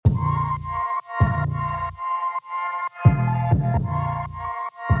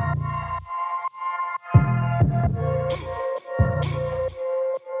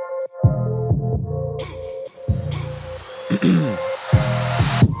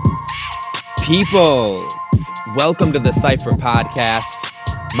people, welcome to the Cypher Podcast.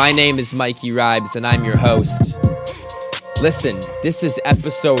 My name is Mikey Ribes and I'm your host. Listen, this is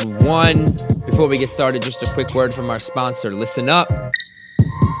episode 1. Before we get started, just a quick word from our sponsor. Listen up.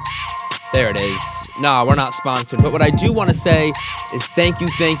 There it is. No, we're not sponsored, but what I do want to say is thank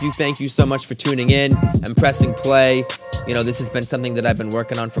you so much for tuning in and pressing play. You know, this has been something that I've been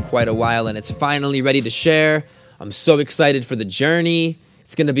working on for quite a while and it's finally ready to share. I'm so excited for the journey.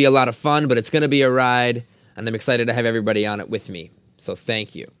 It's going to be a lot of fun, but it's going to be a ride, and I'm excited to have everybody on it with me. So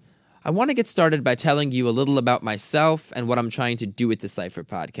thank you. I want to get started by telling you a little about myself and what I'm trying to do with the Cypher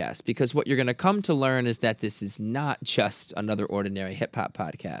Podcast, because what you're going to come to learn is that this is not just another ordinary hip-hop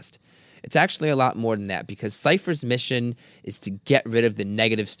podcast. It's actually a lot more than that, because Cypher's mission is to get rid of the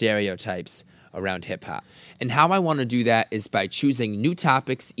negative stereotypes around hip-hop. And how I want to do that is by choosing new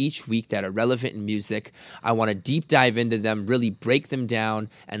topics each week that are relevant in music. I want to deep dive into them, really break them down,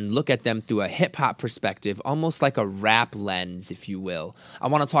 and look at them through a hip-hop perspective, almost like a rap lens, if you will. I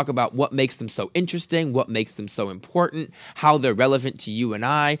want to talk about what makes them so interesting, what makes them so important, how they're relevant to you and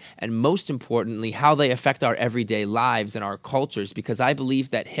I, and most importantly, how they affect our everyday lives and our cultures, because I believe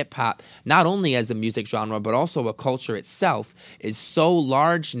that hip-hop, not only as a music genre, but also a culture itself, is so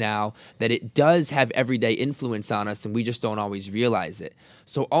large now that it does have everyday influence on us and we just don't always realize it.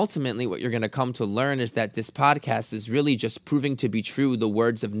 So ultimately what you're going to come to learn is that this podcast is really just proving to be true the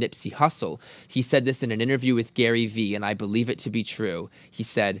words of Nipsey Hussle. He said this in an interview with Gary Vee, and I believe it to be true. He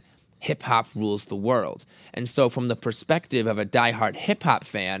said, hip-hop rules the world. And so from the perspective of a diehard hip-hop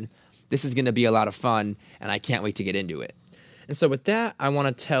fan, this is going to be a lot of fun and I can't wait to get into it. And so with that, I want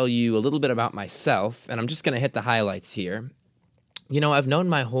to tell you a little bit about myself, and I'm just going to hit the highlights here. You know, I've known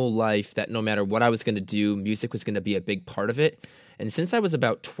my whole life that no matter what I was going to do, music was going to be a big part of it. And since I was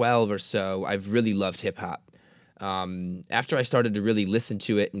about 12 or so, I've really loved hip-hop. After I started to really listen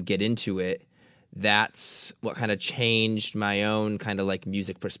to it and get into it, that's what kind of changed my own kind of like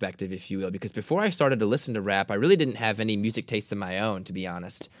music perspective, if you will. Because before I started to listen to rap, I really didn't have any music tastes of my own, to be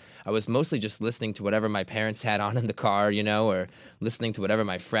honest. I was mostly just listening to whatever my parents had on in the car, you know, or listening to whatever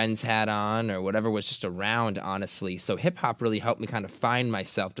my friends had on or whatever was just around, honestly. So hip-hop really helped me kind of find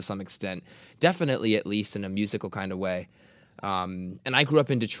myself to some extent, definitely at least in a musical kind of way. And I grew up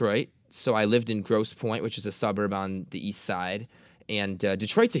in Detroit, so I lived in Grosse Pointe, which is a suburb on the east side. And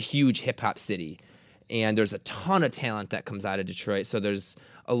Detroit's a huge hip-hop city, and there's a ton of talent that comes out of Detroit. So there's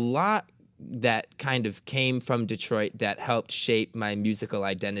a lot that kind of came from Detroit that helped shape my musical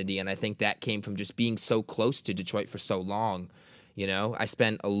identity, and I think that came from just being so close to Detroit for so long. You know, I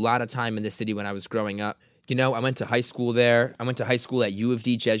spent a lot of time in the city when I was growing up. You know, I went to high school there. I went to high school at U of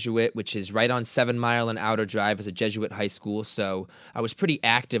D Jesuit, which is right on 7 Mile and Outer Drive as a Jesuit high school. So I was pretty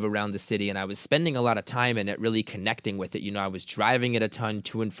active around the city, and I was spending a lot of time in it, really connecting with it. You know, I was driving it a ton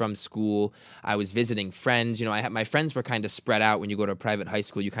to and from school. I was visiting friends. You know, my friends were kind of spread out. When you go to a private high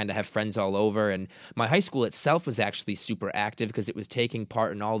school, you kind of have friends all over. And my high school itself was actually super active because it was taking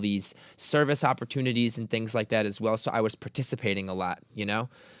part in all these service opportunities and things like that as well. So I was participating a lot, you know.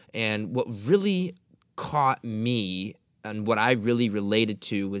 And what really caught me and what I really related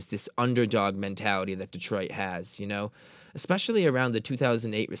to was this underdog mentality that Detroit has, you know, especially around the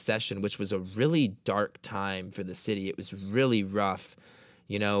 2008 recession, which was a really dark time for the city. It was really rough.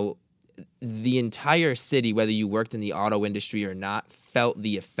 You know, the entire city, whether you worked in the auto industry or not, felt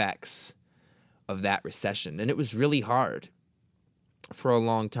the effects of that recession. And it was really hard for a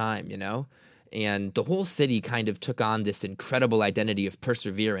long time, you know. And the whole city kind of took on this incredible identity of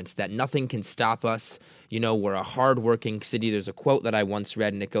perseverance, that nothing can stop us. You know, we're a hardworking city. There's a quote that I once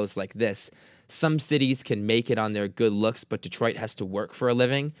read, and it goes like this: some cities can make it on their good looks, but Detroit has to work for a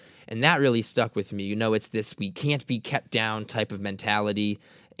living. And that really stuck with me. You know, it's this we can't be kept down type of mentality.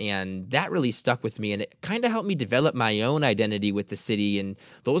 And that really stuck with me, and it kind of helped me develop my own identity with the city, and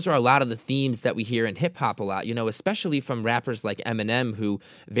those are a lot of the themes that we hear in hip-hop a lot, you know, especially from rappers like Eminem, who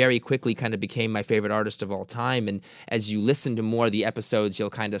very quickly kind of became my favorite artist of all time. And as you listen to more of the episodes,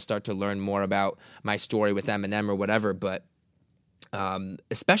 you'll kind of start to learn more about my story with Eminem or whatever, but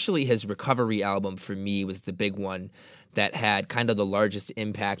especially his Recovery album for me was the big one that had kind of the largest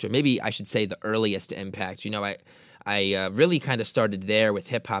impact, or maybe I should say the earliest impact. You know, I really kind of started there with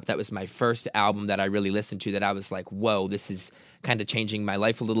hip-hop. That was my first album that I really listened to that I was like, whoa, this is kind of changing my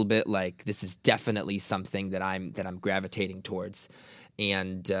life a little bit. Like, this is definitely something that I'm gravitating towards.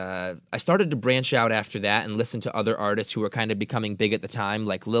 And I started to branch out after that and listen to other artists who were kind of becoming big at the time.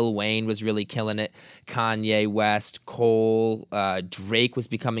 Like Lil Wayne was really killing it. Kanye West, Cole, Drake was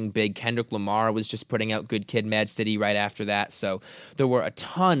becoming big. Kendrick Lamar was just putting out Good Kid, Mad City right after that. So there were a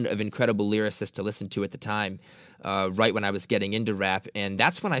ton of incredible lyricists to listen to at the time. right when I was getting into rap, and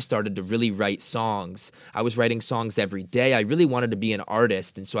that's when I started to really write songs. I was writing songs every day. I really wanted to be an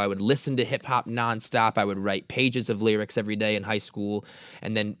artist, and so I would listen to hip-hop nonstop. I would write pages of lyrics every day in high school,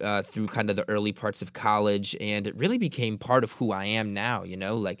 and then through kind of the early parts of college, and it really became part of who I am now,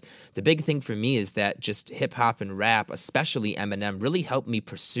 Like, the big thing for me is that just hip-hop and rap, especially Eminem, really helped me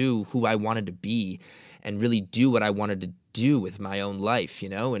pursue who I wanted to be and really do what I wanted to do with my own life,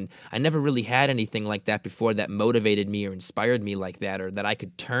 And I never really had anything like that before that motivated me or inspired me like that, or that I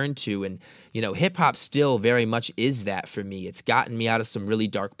could turn to. And, hip hop still very much is that for me. It's gotten me out of some really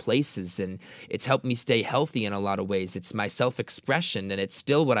dark places, and it's helped me stay healthy in a lot of ways. It's my self-expression, and it's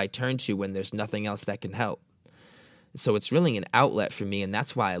still what I turn to when there's nothing else that can help. So it's really an outlet for me, and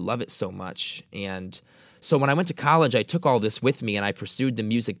that's why I love it so much. And so when I went to college, I took all this with me and I pursued the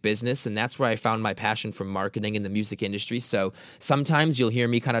music business, and that's where I found my passion for marketing in the music industry. So sometimes you'll hear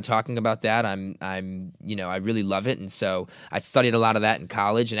me kind of talking about that. I really love it. And so I studied a lot of that in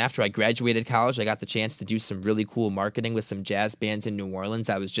college. And after I graduated college, I got the chance to do some really cool marketing with some jazz bands in New Orleans.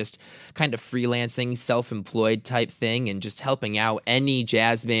 I was just kind of freelancing, self-employed type thing, and just helping out any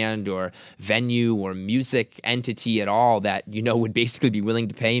jazz band or venue or music entity at all that, would basically be willing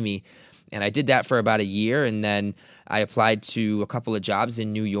to pay me. And I did that for about a year, and then I applied to a couple of jobs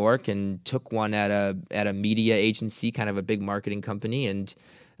in New York and took one at a media agency, kind of a big marketing company. And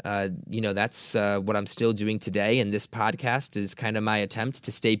that's what I'm still doing today. And this podcast is kind of my attempt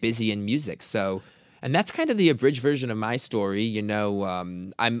to stay busy in music. And that's kind of the abridged version of my story.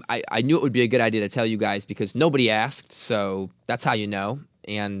 I knew it would be a good idea to tell you guys because nobody asked, so that's how you know.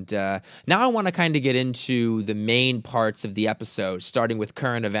 And now I want to kind of get into the main parts of the episode, starting with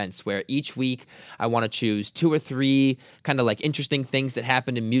current events, where each week I want to choose 2 or 3 kind of like interesting things that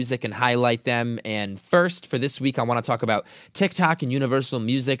happened in music and highlight them. And first, for this week, I want to talk about TikTok and Universal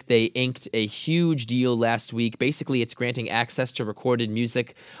Music. They inked a huge deal last week. Basically, it's granting access to recorded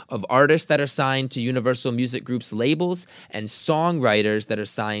music of artists that are signed to Universal Music Group's labels and songwriters that are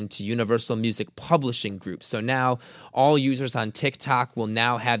signed to Universal Music Publishing Group. So now all users on TikTok will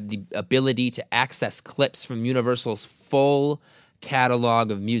now have the ability to access clips from Universal's full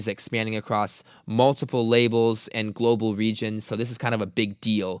catalog of music spanning across multiple labels and global regions. So this is kind of a big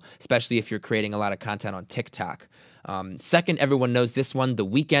deal, especially if you're creating a lot of content on TikTok. Second, everyone knows this one. The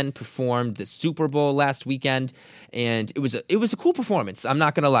Weeknd performed the Super Bowl last weekend, and it was a cool performance. I'm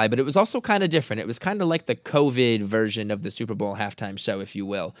not going to lie, but it was also kind of different. It was kind of like the COVID version of the Super Bowl halftime show, if you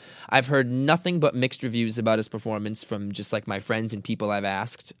will. I've heard nothing but mixed reviews about his performance from just like my friends and people I've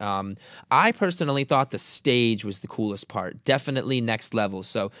asked. I personally thought the stage was the coolest part, definitely next level.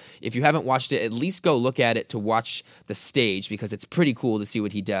 So if you haven't watched it, at least go look at it to watch the stage because it's pretty cool to see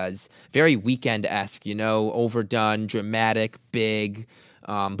what he does. Very Weeknd-esque, overdone, dramatic, big,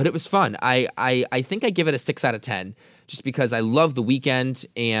 but it was fun. I think I give it a 6 out of 10 just because I love The Weeknd,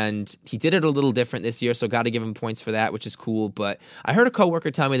 and he did it a little different this year, so got to give him points for that, which is cool. But I heard a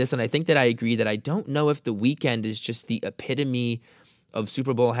coworker tell me this, and I think that I agree that I don't know if The Weeknd is just the epitome of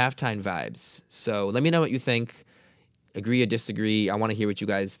Super Bowl halftime vibes. So let me know what you think. Agree or disagree. I want to hear what you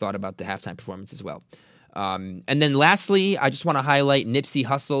guys thought about the halftime performance as well. And then lastly, I just want to highlight Nipsey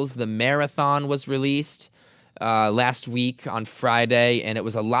Hussle's The Marathon was released last week on Friday, and it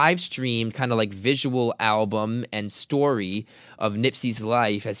was a live stream kind of like visual album and story of Nipsey's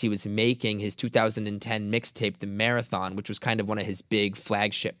life as he was making his 2010 mixtape, The Marathon, which was kind of one of his big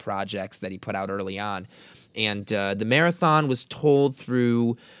flagship projects that he put out early on. And The Marathon was told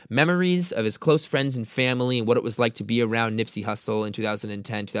through memories of his close friends and family and what it was like to be around Nipsey Hussle in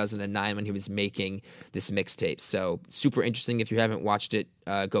 2010, 2009 when he was making this mixtape. So super interesting. If you haven't watched it,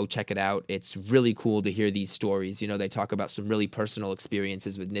 go check it out. It's really cool to hear these stories. They talk about some really personal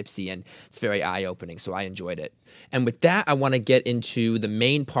experiences with Nipsey, and it's very eye-opening, so I enjoyed it. And with that, I want to get into the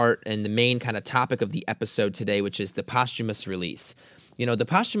main part and the main kind of topic of the episode today, which is the posthumous release. The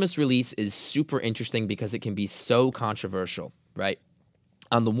posthumous release is super interesting because it can be so controversial, right?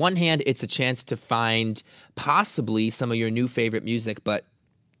 On the one hand, it's a chance to find possibly some of your new favorite music, but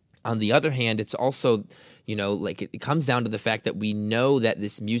on the other hand, it's also, it comes down to the fact that we know that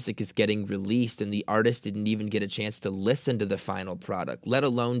this music is getting released and the artist didn't even get a chance to listen to the final product, let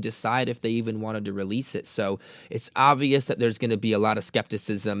alone decide if they even wanted to release it. So it's obvious that there's going to be a lot of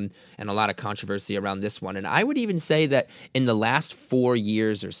skepticism and a lot of controversy around this one. And I would even say that in the last 4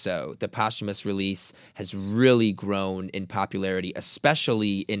 years or so, the posthumous release has really grown in popularity,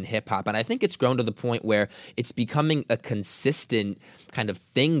 especially in hip hop. And I think it's grown to the point where it's becoming a consistent kind of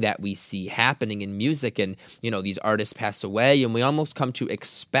thing that we see happening in music. And when, these artists pass away, and we almost come to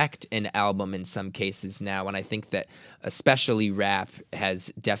expect an album in some cases now. And I think that especially rap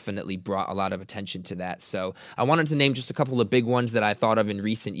has definitely brought a lot of attention to that. So I wanted to name just a couple of big ones that I thought of in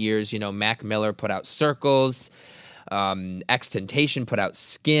recent years. Mac Miller put out Circles. XXXTentacion put out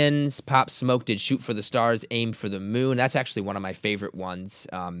Skins. Pop Smoke did Shoot for the Stars, Aim for the Moon. That's actually one of my favorite ones.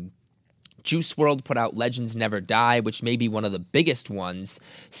 Juice WRLD put out Legends Never Die, which may be one of the biggest ones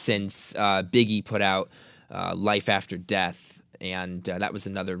since Biggie put out Life After Death. And that was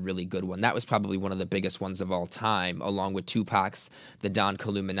another really good one. That was probably one of the biggest ones of all time, along with Tupac's The Don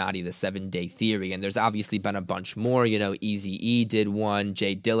Killuminati, The 7 Day Theory. And there's obviously been a bunch more. Eazy-E did one,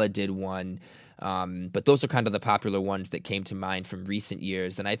 Jay Dilla did one. But those are kind of the popular ones that came to mind from recent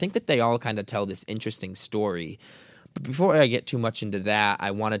years. And I think that they all kind of tell this interesting story. But before I get too much into that, I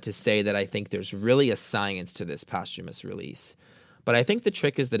wanted to say that I think there's really a science to this posthumous release. But I think the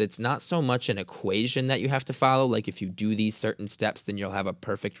trick is that it's not so much an equation that you have to follow, like if you do these certain steps, then you'll have a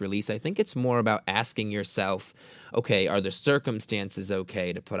perfect release. I think it's more about asking yourself, okay, are the circumstances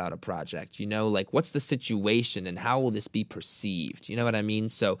okay to put out a project? What's the situation and how will this be perceived? You know what I mean?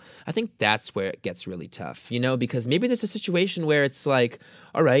 So I think that's where it gets really tough, because maybe there's a situation where it's like,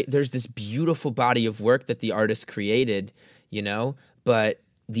 all right, there's this beautiful body of work that the artist created, but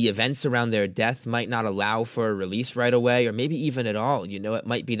the events around their death might not allow for a release right away, or maybe even at all. It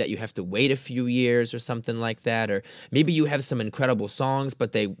might be that you have to wait a few years or something like that, or maybe you have some incredible songs,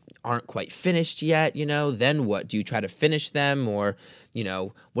 but they aren't quite finished yet, then what? Do you try to finish them, or,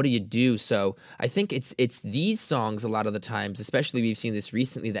 what do you do? So I think it's these songs a lot of the times, especially we've seen this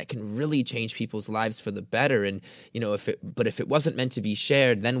recently, that can really change people's lives for the better. And, if it wasn't meant to be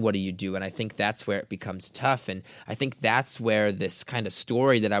shared, then what do you do? And I think that's where it becomes tough. And I think that's where this kind of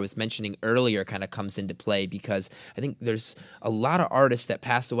story that I was mentioning earlier kind of comes into play, because I think there's a lot of artists that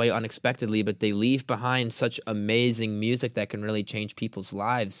pass away unexpectedly, but they leave behind such amazing music that can really change people's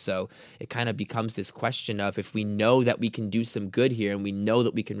lives. So it kind of becomes this question of, if we know that we can do some good here and we know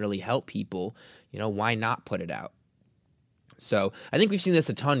that we can really help people, why not put it out? So I think we've seen this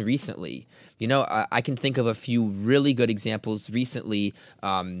a ton recently. I can think of a few really good examples recently.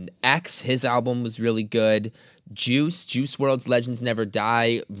 X, his album was really good. Juice WRLD's Legends Never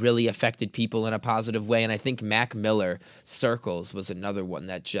Die really affected people in a positive way. And I think Mac Miller, Circles, was another one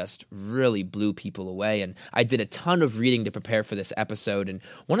that just really blew people away. And I did a ton of reading to prepare for this episode. And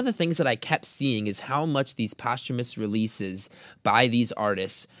one of the things that I kept seeing is how much these posthumous releases by these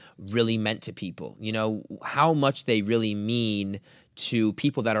artists really meant to people. How much they really mean to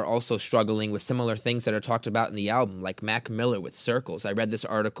people that are also struggling with similar things that are talked about in the album, like Mac Miller with Circles. I read this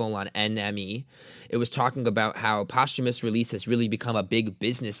article on NME. It was talking about how posthumous release has really become a big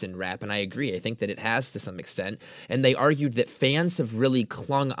business in rap, and I agree. I think that it has to some extent. And they argued that fans have really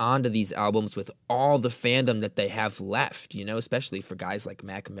clung on to these albums with all the fandom that they have left, especially for guys like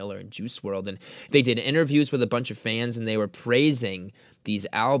Mac Miller and Juice WRLD. And they did interviews with a bunch of fans, and they were praising these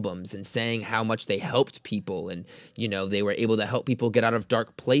albums and saying how much they helped people, and they were able to help people get out of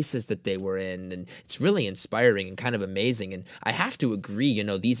dark places that they were in. And it's really inspiring and kind of amazing. And I have to agree,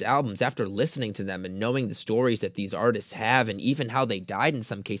 these albums, after listening to them and knowing the stories that these artists have, and even how they died in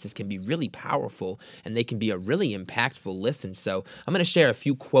some cases, can be really powerful, and they can be a really impactful listen. So I'm going to share a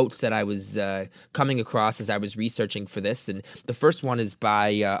few quotes that I was coming across as I was researching for this. And the first one is by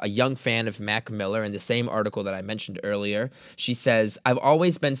a young fan of Mac Miller in the same article that I mentioned earlier. She says, "I've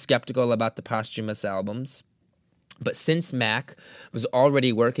always been skeptical about the posthumous albums, but since Mac was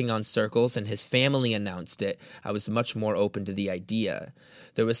already working on Circles and his family announced it, I was much more open to the idea.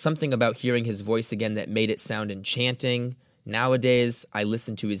 There was something about hearing his voice again that made it sound enchanting. Nowadays, I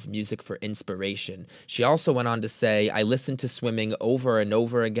listen to his music for inspiration." She also went on to say, "I listened to Swimming over and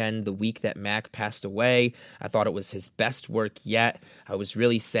over again the week that Mac passed away. I thought it was his best work yet. I was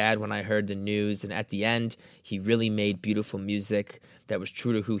really sad when I heard the news, and at the end, he really made beautiful music that was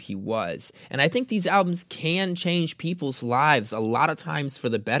true to who he was." And I think these albums can change people's lives a lot of times for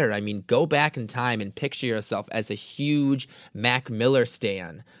the better. I mean, go back in time and picture yourself as a huge Mac Miller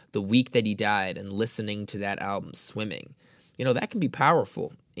stan the week that he died and listening to that album, Swimming. That can be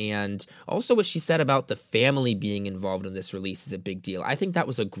powerful. And also what she said about the family being involved in this release is a big deal. I think that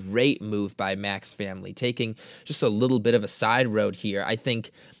was a great move by Mac's family, taking just a little bit of a side road here. I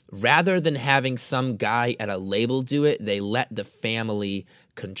think rather than having some guy at a label do it, they let the family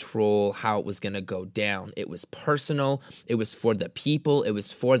control how it was going to go down. It was personal. It was for the people. It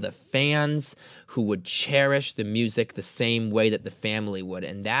was for the fans who would cherish the music the same way that the family would.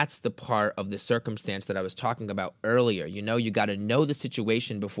 And that's the part of the circumstance that I was talking about earlier. You know, you got to know the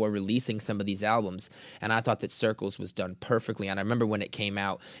situation before releasing some of these albums. And I thought that Circles was done perfectly. And I remember when it came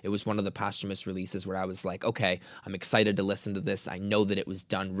out, it was one of the posthumous releases where I was like, okay, I'm excited to listen to this. I know that it was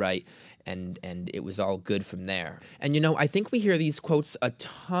done right. And it was all good from there. And, you know, I think we hear these quotes a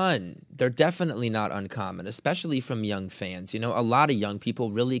ton. They're definitely not uncommon, especially from young fans. You know, a lot of young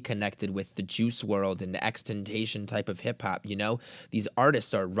people really connected with the Juice WRLD and the XXXTentacion type of hip-hop, you know? These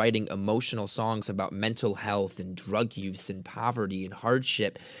artists are writing emotional songs about mental health and drug use and poverty and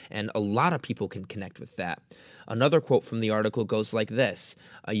hardship, and a lot of people can connect with that. Another quote from the article goes like this,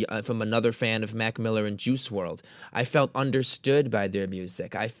 from another fan of Mac Miller and Juice WRLD. I felt understood by their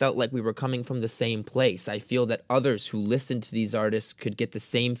music. I felt like we were coming from the same place. I feel that others who listened to these artists could get the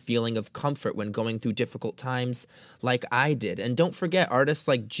same feeling of comfort when going through difficult times like I did. And don't forget, artists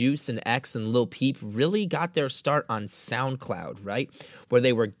like Juice and X and Lil Peep really got their start on SoundCloud, right? Where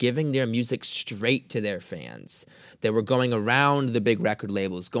they were giving their music straight to their fans. They were going around the big record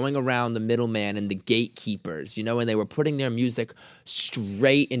labels, going around the middleman and the gatekeepers, you know, and they were putting their music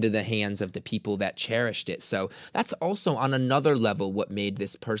straight into the hands of the people that cherished it. So that's also on another level what made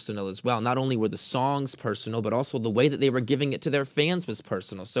this personal as well. Not only were the songs personal, but also the way that they were giving it to their fans was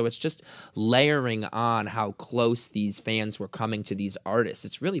personal. So it's just layering on how close these fans were coming to these artists.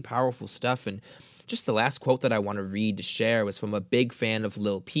 It's really powerful stuff. And just the last quote that I want to read to share was from a big fan of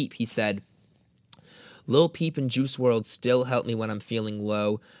Lil Peep. He said, Lil Peep and Juice WRLD still help me when I'm feeling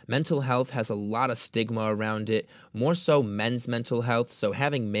low. Mental health has a lot of stigma around it, more so men's mental health, so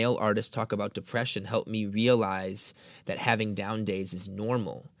having male artists talk about depression helped me realize that having down days is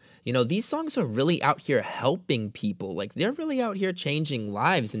normal. You know, these songs are really out here helping people. Like, they're really out here changing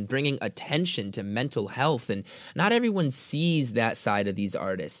lives and bringing attention to mental health. And not everyone sees that side of these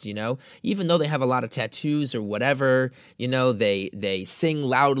artists, you know? Even though they have a lot of tattoos or whatever, you know, they sing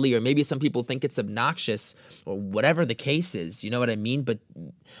loudly, or maybe some people think it's obnoxious, or whatever the case is, you know what I mean?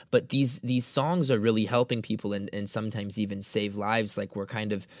 But these songs are really helping people and sometimes even save lives, like we're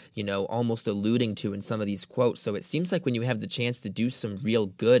kind of, you know, almost alluding to in some of these quotes. So it seems like when you have the chance to do some real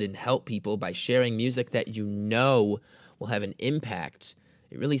good and help people by sharing music that you know will have an impact,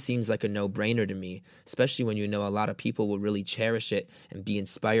 it really seems like a no-brainer to me, especially when you know a lot of people will really cherish it and be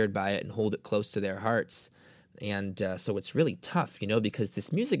inspired by it and hold it close to their hearts. And so it's really tough, you know, because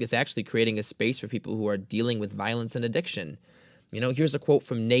this music is actually creating a space for people who are dealing with violence and addiction. You know, here's a quote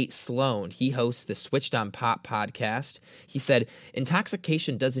from Nate Sloan. He hosts the Switched on Pop podcast. He said,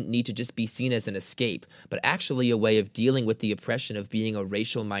 intoxication doesn't need to just be seen as an escape, but actually a way of dealing with the oppression of being a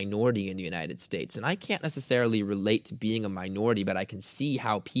racial minority in the United States. And I can't necessarily relate to being a minority, but I can see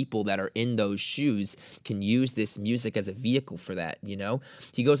how people that are in those shoes can use this music as a vehicle for that, you know?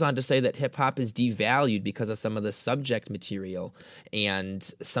 He goes on to say that hip-hop is devalued because of some of the subject material and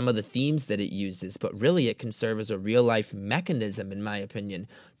some of the themes that it uses, but really it can serve as a real-life mechanism, in my opinion,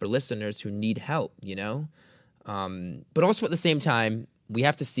 for listeners who need help, you know? But also at the same time, we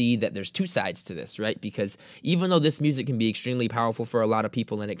have to see that there's two sides to this, right? Because even though this music can be extremely powerful for a lot of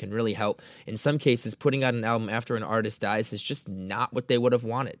people and it can really help, in some cases, putting out an album after an artist dies is just not what they would have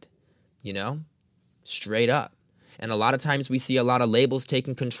wanted, you know? Straight up. And a lot of times we see a lot of labels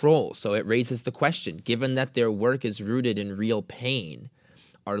taking control, so it raises the question, given that their work is rooted in real pain,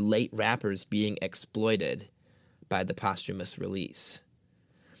 are late rappers being exploited by the posthumous release?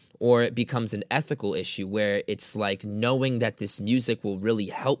 Or it becomes an ethical issue where it's like, knowing that this music will really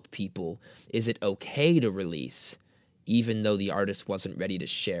help people, is it okay to release even though the artist wasn't ready to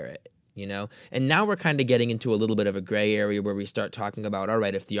share it, you know? And now we're kind of getting into a little bit of a gray area where we start talking about, all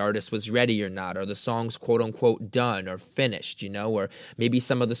right, if the artist was ready or not, are the songs quote unquote done or finished, you know? Or maybe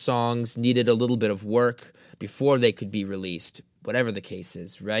some of the songs needed a little bit of work before they could be released. Whatever the case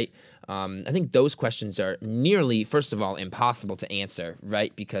is, right? I think those questions are nearly, first of all, impossible to answer,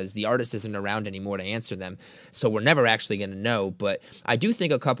 right? Because the artist isn't around anymore to answer them, so we're never actually going to know. But I do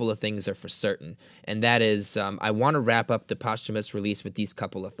think a couple of things are for certain, and that is, I want to wrap up the posthumous release with these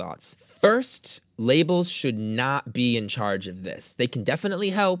couple of thoughts. First, labels should not be in charge of this. They can definitely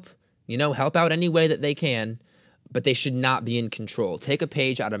help, you know, help out any way that they can, but they should not be in control. Take a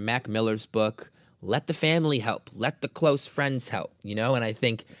page out of Mac Miller's book. Let the family help. Let the close friends help, you know? And I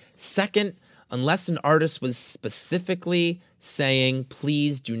think, second, unless an artist was specifically saying,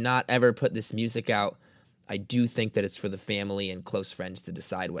 please do not ever put this music out, I do think that it's for the family and close friends to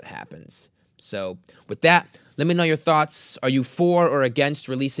decide what happens. So with that, Let me know your thoughts. Are you for or against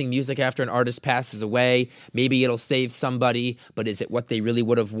releasing music after an artist passes away? Maybe it'll save somebody, but is it what they really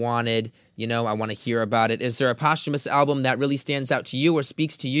would have wanted? I want to hear about it. Is there a posthumous album that really stands out to you or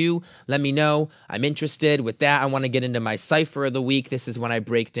speaks to you? Let me know. I'm interested. With that, I want to get into my Cypher of the Week. This is when I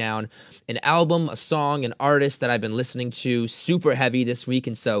break down an album, a song, an artist that I've been listening to super heavy this week.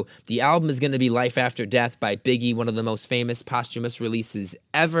 And so the album is going to be Life After Death by Biggie, one of the most famous posthumous releases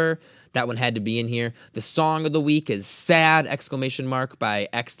ever. That one had to be in here. The song of the week is Sad! By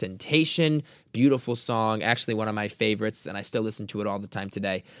XXXTentacion. Beautiful song, actually one of my favorites, and I still listen to it all the time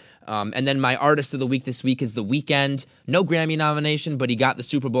today. And then my artist of the week this week is The Weeknd. No Grammy nomination, but he got the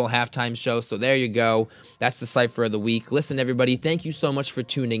Super Bowl halftime show, so there you go. That's the Cypher of the Week. Listen, everybody, thank you so much for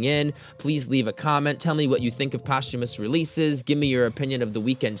tuning in. Please leave a comment. Tell me what you think of posthumous releases. Give me your opinion of The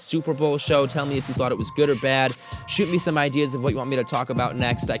Weeknd's Super Bowl show. Tell me if you thought it was good or bad. Shoot me some ideas of what you want me to talk about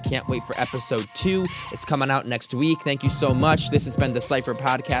next. I can't wait for episode 2. It's coming out next week. Thank you so much. This has been the Cypher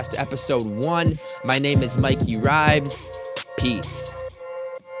Podcast, episode 1. My name is Mikey Ribes. Peace.